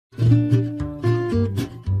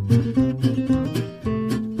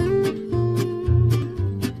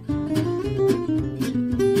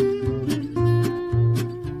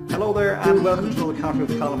Coffee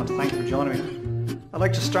with Colm, and thank you for joining me. I'd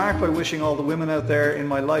like to start by wishing all the women out there in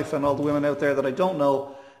my life and all the women out there that I don't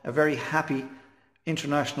know a very happy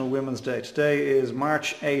International Women's Day. Today is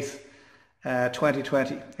March 8th,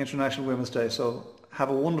 2020, International Women's Day. So have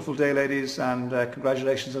a wonderful day, ladies, and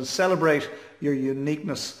congratulations, and celebrate your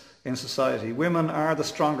uniqueness in society. Women are the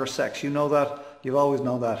stronger sex. You know that. You've always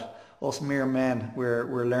known that. Us mere men,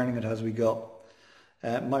 we're learning it as we go.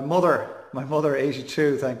 My mother,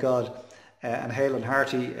 82, thank God, and hale and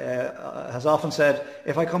hearty, has often said,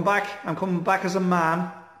 if I come back, I'm coming back as a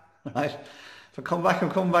man, right? If I come back, I'm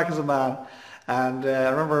coming back as a man. And I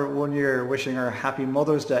remember one year wishing her Happy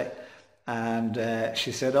Mother's Day. And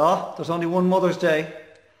she said, oh, there's only one Mother's Day,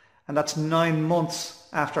 and that's 9 months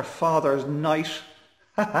after Father's Night.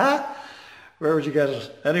 Where would you get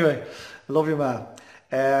it? Anyway, I love you, man.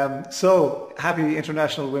 So, happy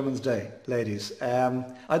International Women's Day, ladies. I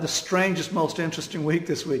had the strangest, most interesting week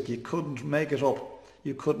this week. You couldn't make it up.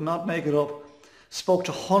 You could not make it up. Spoke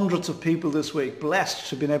to hundreds of people this week. Blessed to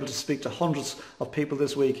have been able to speak to hundreds of people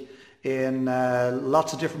this week in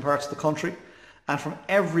lots of different parts of the country and from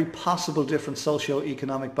every possible different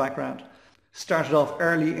socio-economic background. Started off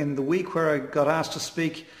early in the week where I got asked to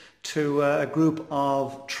speak to a group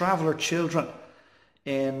of traveller children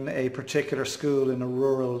in a particular school in a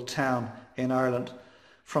rural town in Ireland.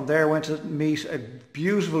 From there I went to meet a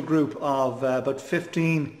beautiful group of about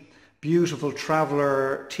 15 beautiful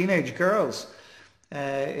traveller teenage girls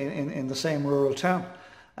in the same rural town.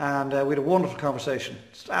 And we had a wonderful conversation.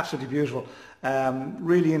 It's absolutely beautiful.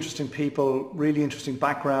 Really interesting people, really interesting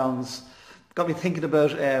backgrounds. Got me thinking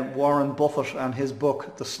about Warren Buffett and his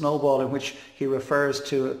book, The Snowball, in which he refers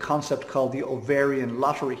to a concept called the ovarian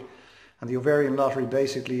lottery. And the ovarian lottery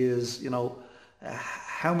basically is,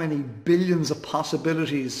 how many billions of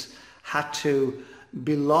possibilities had to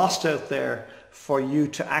be lost out there for you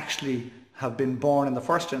to actually have been born in the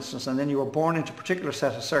first instance. And then you were born into a particular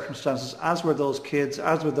set of circumstances, as were those kids,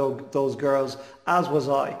 as were those girls, as was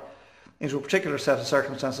I, into a particular set of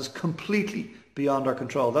circumstances completely beyond our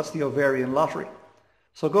control. That's the ovarian lottery.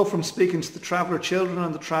 So go from speaking to the traveller children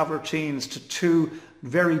and the traveller teens to two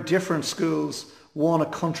very different schools. One, a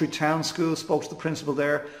country town school, spoke to the principal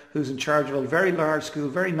there, who's in charge of a very large school,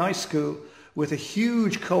 very nice school, with a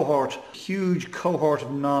huge cohort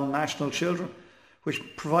of non-national children, which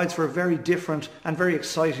provides for a very different and very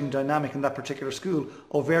exciting dynamic in that particular school.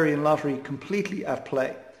 Ovarian lottery completely at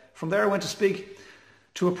play. From there I went to speak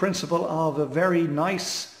to a principal of a very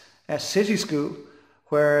nice city school,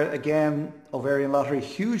 where again, ovarian lottery,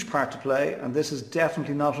 huge part to play, and this is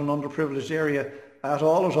definitely not an underprivileged area at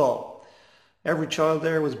all. Every child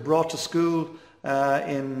there was brought to school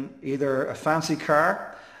in either a fancy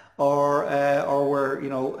car or were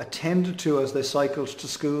attended to as they cycled to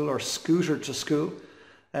school or scootered to school.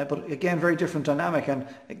 But again, very different dynamic, and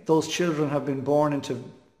those children have been born into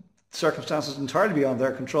circumstances entirely beyond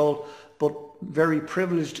their control, but very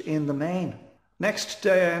privileged in the main. Next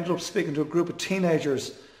day I ended up speaking to a group of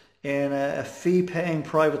teenagers in a fee-paying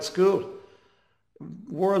private school,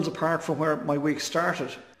 worlds apart from where my week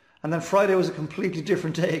started. And then Friday was a completely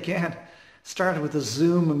different day again. Started with a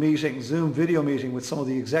Zoom video meeting with some of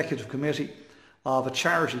the executive committee of a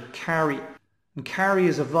charity, CARI. And CARI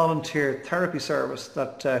is a volunteer therapy service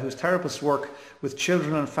whose therapists work with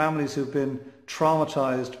children and families who've been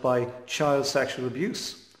traumatised by child sexual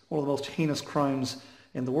abuse, one of the most heinous crimes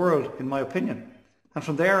in the world, in my opinion. And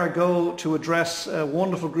from there I go to address a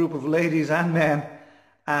wonderful group of ladies and men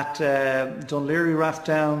at Dunleary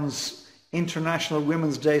Rathdown's International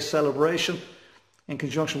Women's Day celebration in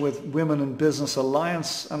conjunction with Women in Business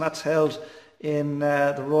Alliance, and that's held in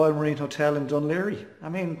the Royal Marine Hotel in Dunleary. I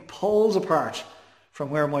mean, poles apart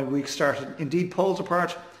from where my week started. Indeed, poles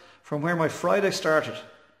apart from where my Friday started.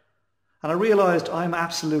 And I realised I'm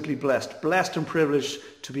absolutely blessed and privileged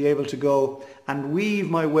to be able to go and weave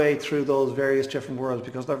my way through those various different worlds,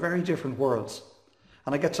 because they're very different worlds.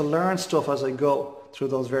 And I get to learn stuff as I go through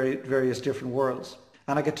those various different worlds.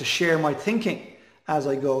 And I get to share my thinking as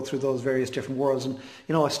I go through those various different worlds. And,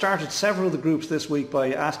 I started several of the groups this week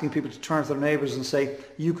by asking people to turn to their neighbours and say,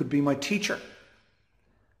 you could be my teacher.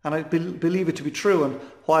 And I believe it to be true. And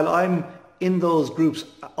while I'm in those groups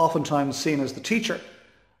oftentimes seen as the teacher,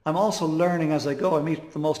 I'm also learning as I go. I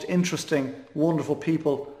meet the most interesting, wonderful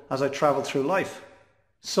people as I travel through life.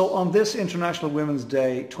 So on this International Women's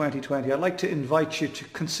Day 2020, I'd like to invite you to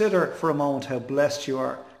consider for a moment how blessed you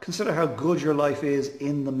are. Consider how good your life is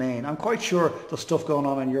in the main. I'm quite sure the stuff going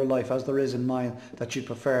on in your life, as there is in mine, that you'd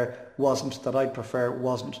prefer wasn't, that I'd prefer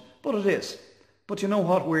wasn't. But it is. But you know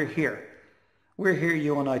what? We're here. We're here,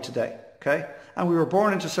 you and I, today. Okay? And we were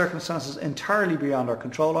born into circumstances entirely beyond our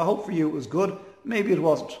control. I hope for you it was good. maybe it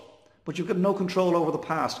wasn't. But you've got no control over the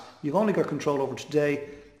past. You've only got control over today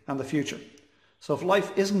and the future. So if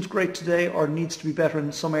life isn't great today or needs to be better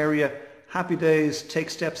in some area, happy days, take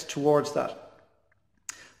steps towards that.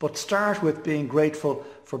 But start with being grateful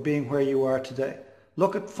for being where you are today.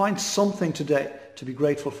 Find something today to be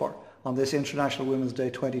grateful for on this International Women's Day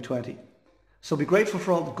 2020. So be grateful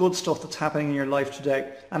for all the good stuff that's happening in your life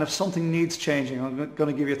today. And if something needs changing, I'm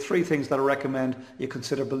going to give you 3 things that I recommend you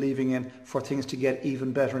consider believing in for things to get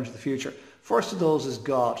even better into the future. First of those is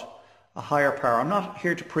God, a higher power. I'm not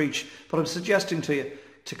here to preach, but I'm suggesting to you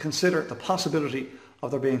to consider the possibility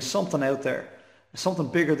of there being something out there, something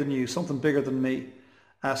bigger than you, something bigger than me,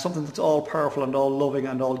 something that's all powerful and all loving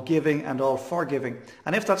and all giving and all forgiving.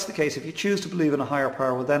 And if that's the case, if you choose to believe in a higher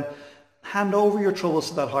power, well then hand over your troubles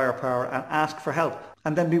to that higher power and ask for help,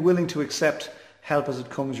 and then be willing to accept help as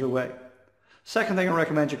it comes your way. Second thing I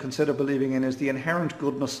recommend you consider believing in is the inherent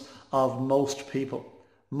goodness of most people.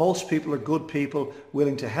 Most people are good people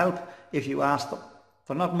willing to help if you ask them.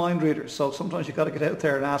 They're not mind readers, so sometimes you've got to get out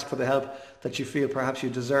there and ask for the help that you feel perhaps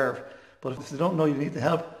you deserve. But if they don't know you need the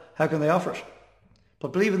help, how can they offer it?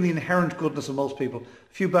 But believe in the inherent goodness of most people.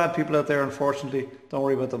 A few bad people out there, unfortunately, don't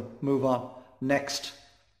worry about them. Move on. Next.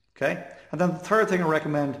 Okay? And then the third thing I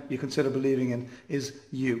recommend you consider believing in is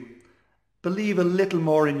you. Believe a little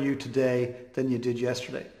more in you today than you did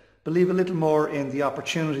yesterday. Believe a little more in the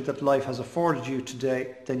opportunity that life has afforded you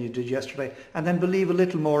today than you did yesterday. And then believe a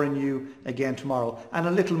little more in you again tomorrow. And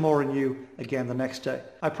a little more in you again the next day.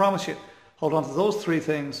 I promise you, hold on to those 3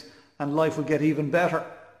 things and life will get even better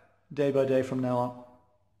day by day from now on.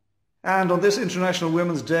 And on this International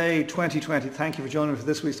Women's Day 2020, thank you for joining me for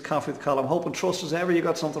this week's Coffee with the Column. Hope and trust as ever you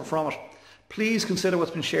got something from it. Please consider what's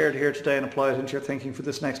been shared here today and apply it into your thinking for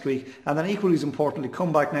this next week. And then equally as importantly,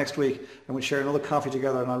 come back next week and we'll share another coffee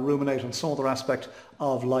together and I'll ruminate on some other aspect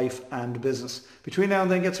of life and business. Between now and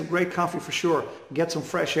then, get some great coffee for sure. Get some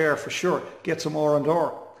fresh air for sure. Get some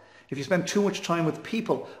R&R. If you spend too much time with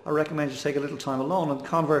people, I recommend you take a little time alone. And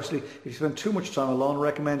conversely, if you spend too much time alone, I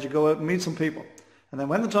recommend you go out and meet some people. And then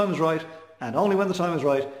when the time is right, and only when the time is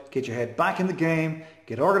right, get your head back in the game,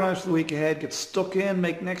 get organised for the week ahead, get stuck in,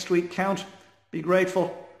 make next week count, be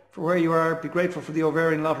grateful for where you are, be grateful for the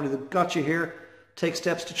ovarian lottery that got you here, take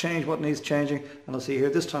steps to change what needs changing, and I'll see you here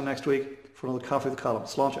this time next week for another Coffee with the Column.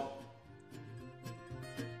 Sláinte.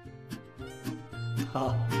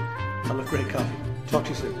 I love great coffee. Talk to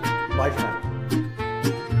you soon. Bye for now.